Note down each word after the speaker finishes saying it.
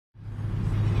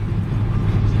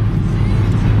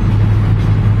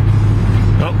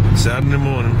Saturday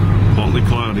morning, partly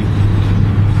cloudy.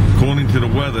 According to the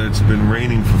weather, it's been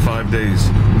raining for 5 days,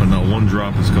 but not one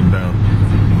drop has come down.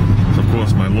 So of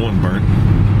course my lawn burnt.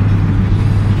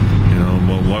 You know,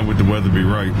 well, why would the weather be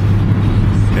right?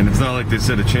 And it's not like they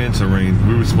said a chance of rain.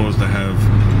 We were supposed to have,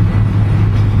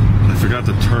 I forgot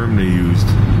the term they used,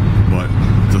 but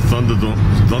the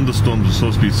thunderstorms were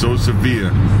supposed to be so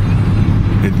severe,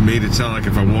 it made it sound like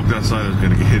if I walked outside I was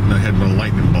going to get hit in the head with a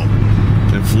lightning bolt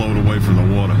and float away from the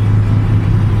water.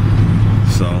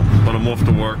 So, but I'm off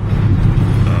to work.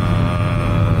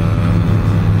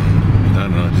 I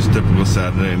don't know, just typical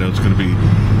Saturday. I know it's going to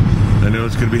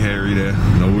be hairy there.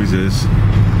 It always is.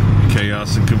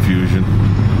 Chaos and confusion.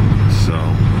 So,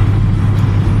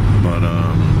 but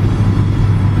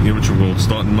well,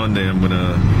 starting Monday, I'm going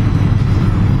to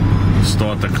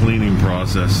start the cleaning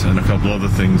process and a couple other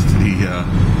things to the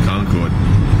Concorde.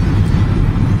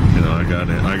 You know, I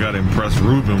got to impress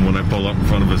Ruben when I pull up in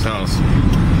front of his house.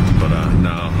 But no,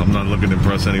 I'm not looking to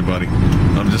impress anybody.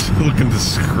 I'm just looking to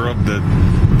scrub the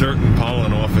dirt and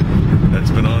pollen off it that's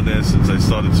been on there since I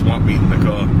started swap meeting the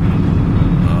car.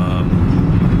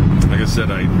 Like I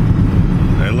said, I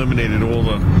eliminated all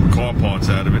the car parts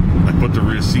out of it. I put the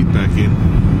rear seat back in.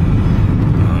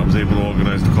 I was able to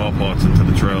organize the car parts into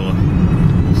the trailer.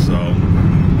 So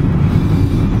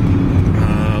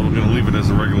we're going to leave it as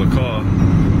a regular car.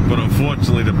 But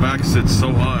unfortunately, the back sits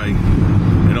so high,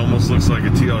 it almost looks like a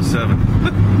TR7.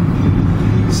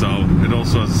 So it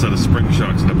also has a set of spring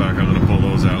shocks in the back. I'm going to pull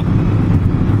those out.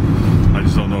 I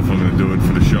just don't know if I'm going to do it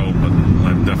for the show, but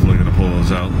I'm definitely going to pull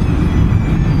those out.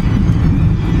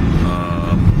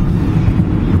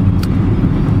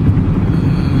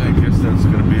 I guess that's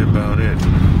going to be about it.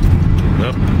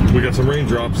 Yep, we got some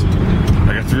raindrops.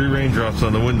 I got 3 raindrops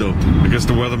on the window. I guess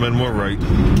the weathermen were right.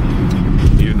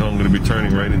 Even though I'm going to be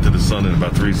turning right into the sun in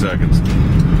about 3 seconds.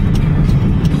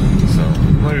 So,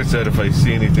 like I said, if I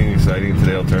see anything exciting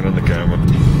today, I'll turn on the camera.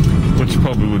 Which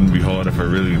probably wouldn't be hard if I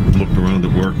really looked around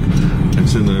at work. And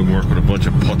sitting there and work with a bunch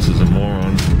of putzes and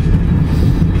morons.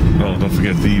 Oh, don't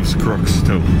forget thieves, crooks,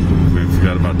 too. We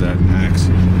forgot about that. Axe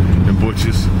and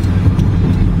butches.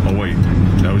 Oh, wait.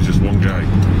 That was just one guy.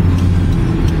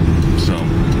 So,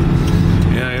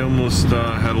 yeah, I almost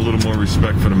had a little more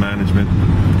respect for the management.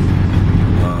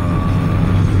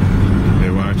 They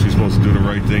were actually supposed to do the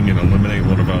right thing and eliminate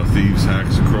one of our thieves,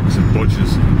 hacks, crooks, and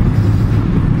butchers.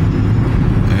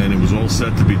 And it was all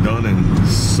set to be done, and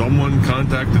someone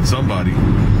contacted somebody.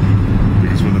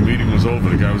 Because when the meeting was over,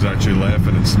 the guy was actually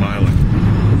laughing and smiling.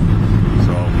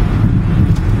 So,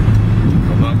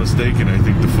 if I'm not mistaken, I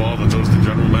think the father knows the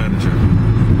general manager.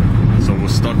 So we're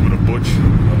stuck with a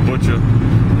butcher,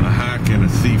 a hack, and a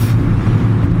thief.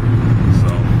 So,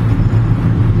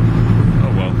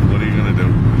 oh well, what are you gonna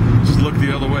do? Just look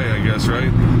the other way, I guess,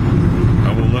 right?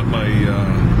 I will let my,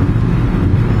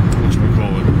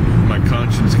 my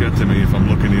conscience get to me if I'm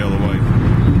looking the other way.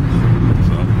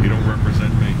 So, you don't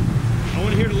represent me. I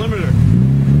want to hear the limiter.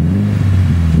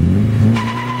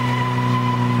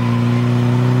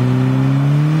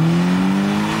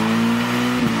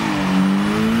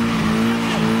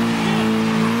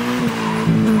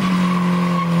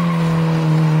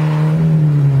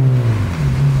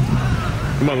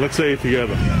 Come on, let's say it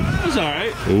together. That was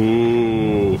alright.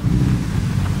 Ooh.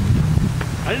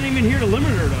 I didn't even hear the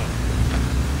limiter though.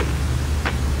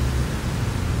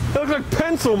 That looks like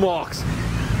pencil marks. I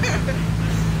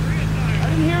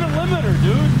didn't hear the limiter,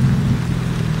 dude.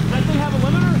 Does that thing have a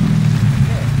limiter?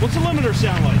 Yeah. What's the limiter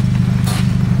sound like?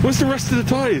 What's the rest of the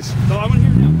tires? No, I want to hear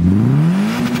it now.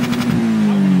 I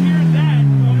want to hear that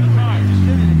on the tires. Just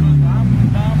did it. It goes bum,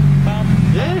 bum, bum.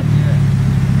 Yeah? Yeah.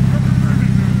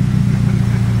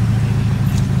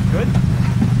 Good?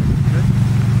 Good.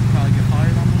 Probably get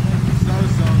fired on the way.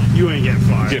 So. You ain't getting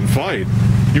fired. Getting fired?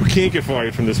 You can't get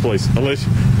fired from this place unless.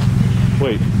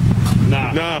 Wait.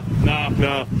 Nah. No. Nah.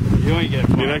 No. You ain't getting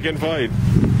fired. You're not getting fired.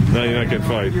 No, you're not getting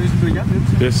fired.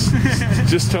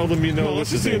 Just tell them you know. No,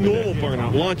 let's just this see a is the normal name.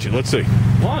 burnout. Launch it. Let's see.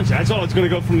 Launch. That's all. It's going to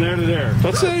go from there to there.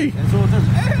 Let's see. That's all it does.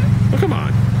 Oh, come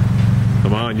on.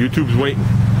 Come on. YouTube's waiting.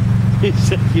 He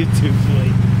said YouTube's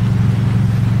late.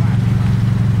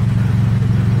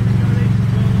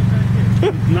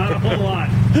 Not a whole lot.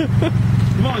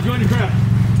 Come on, join the crowd.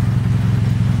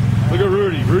 Look at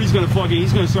Rudy. Rudy's gonna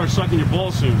he's gonna start sucking your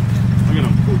balls soon. Look at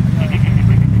him.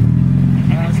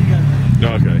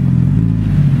 Okay.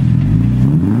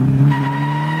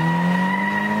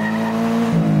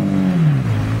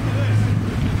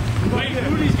 Wait,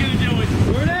 Rudy's gonna do it.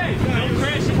 Rudy! Don't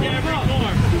crash into every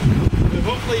car.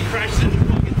 Hopefully he crashes into the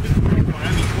fucking car.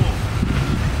 That'd be cool.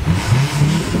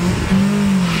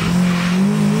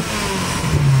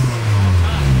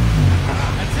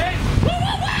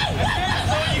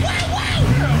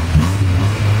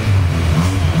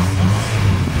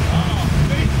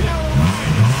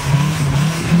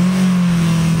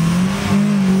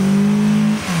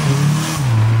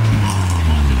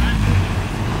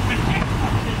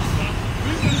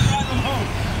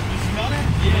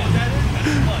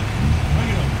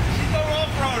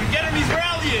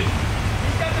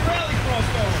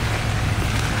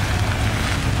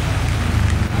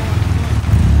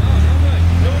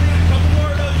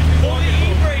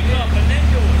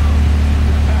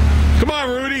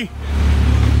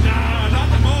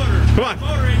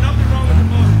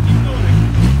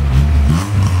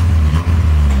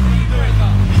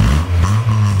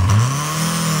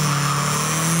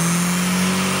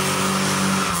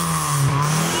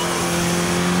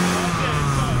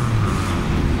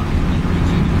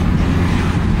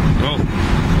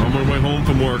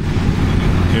 home from work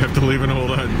after leaving all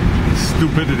that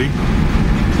stupidity.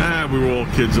 We were all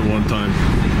kids at one time.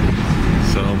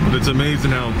 So, but it's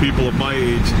amazing how people of my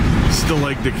age still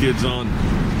like the kids on.